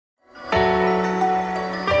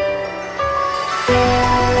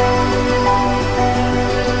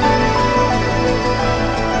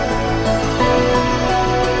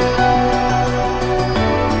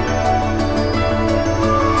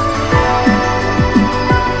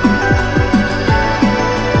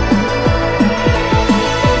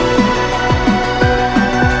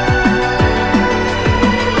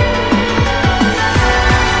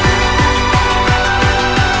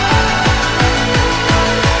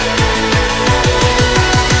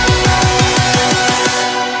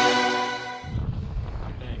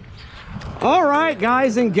right,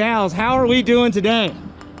 guys and gals, how are we doing today?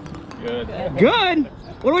 Good. Good?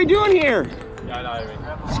 What are we doing here?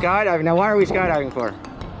 Skydiving. Skydiving. Now, why are we skydiving for?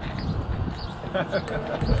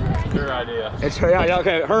 Your idea. It's her,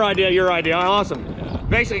 okay, her idea, your idea. Awesome. Yeah.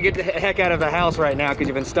 Basically, get the heck out of the house right now because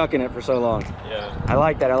you've been stuck in it for so long. Yeah. I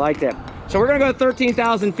like that. I like that. So we're gonna go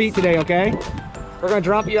 13,000 feet today, okay? We're gonna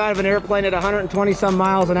drop you out of an airplane at 120 some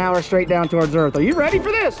miles an hour straight down towards Earth. Are you ready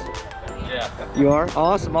for this? Yeah. You are?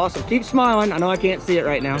 Awesome, awesome. Keep smiling. I know I can't see it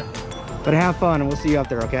right now, but have fun and we'll see you up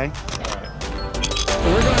there, okay? All right. So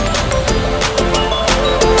we're going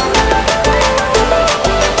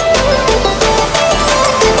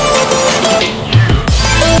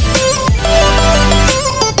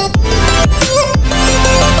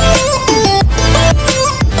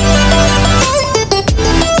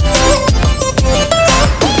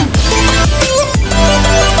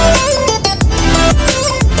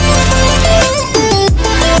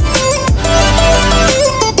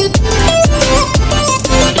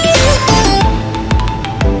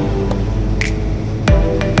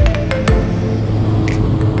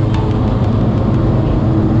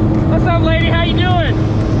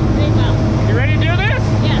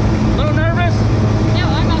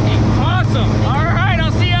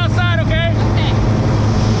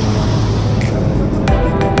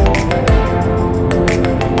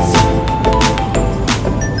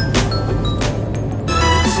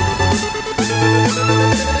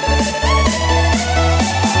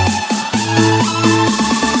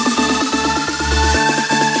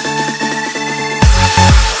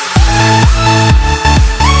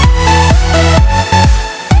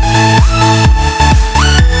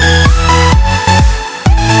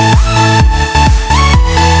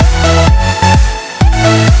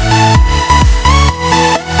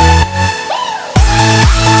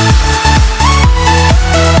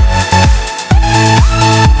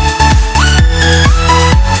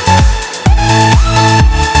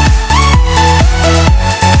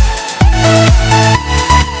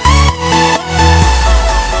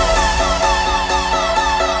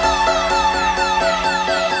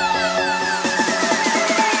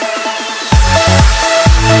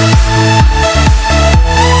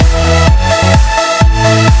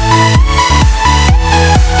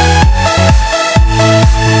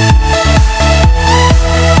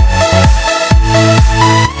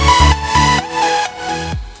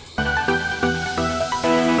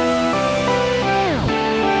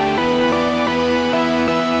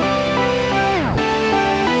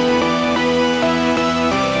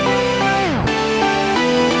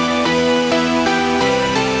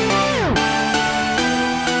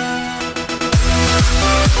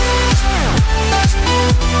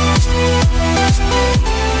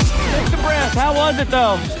How was it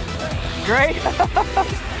though? Great?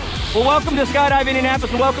 Well, welcome to Skydive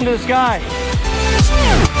Indianapolis and welcome to the sky.